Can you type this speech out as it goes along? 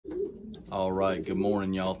All right, good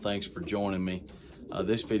morning, y'all. Thanks for joining me.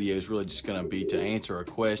 This video is really just gonna be to answer a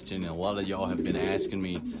question, and a lot of y'all have been asking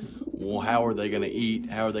me, well, how are they gonna eat?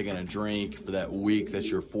 How are they gonna drink for that week that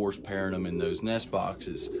you're force pairing them in those nest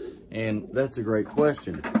boxes? And that's a great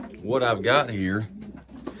question. What I've got here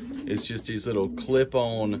is just these little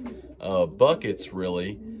clip-on buckets,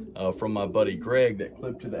 really, from my buddy Greg, that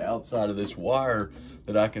clip to the outside of this wire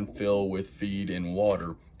that I can fill with feed and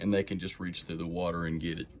water, and they can just reach through the water and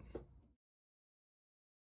get it.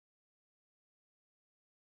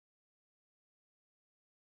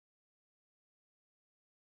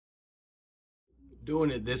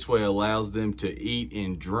 Doing it this way allows them to eat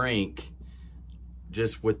and drink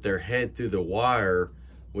just with their head through the wire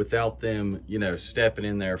without them, you know, stepping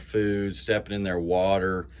in their food, stepping in their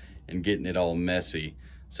water, and getting it all messy.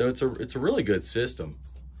 So it's a really good system,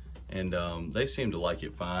 and they seem to like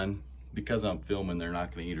it fine. Because I'm filming, they're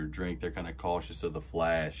not going to eat or drink. They're kind of cautious of the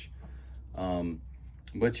flash.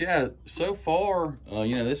 But yeah, so far,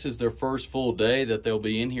 you know, this is their first full day that they'll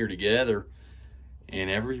be in here together, and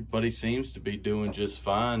everybody seems to be doing just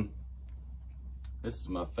fine. This is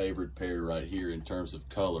my favorite pair right here in terms of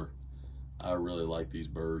color. I really like these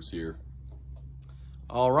birds here.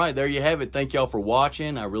 All right, there you have it. Thank y'all for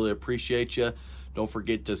watching. I really appreciate you. Don't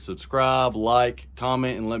forget to subscribe, like,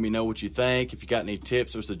 comment, and let me know what you think. If you got any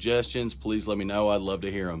tips or suggestions, please let me know. I'd love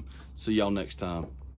to hear them. See y'all next time.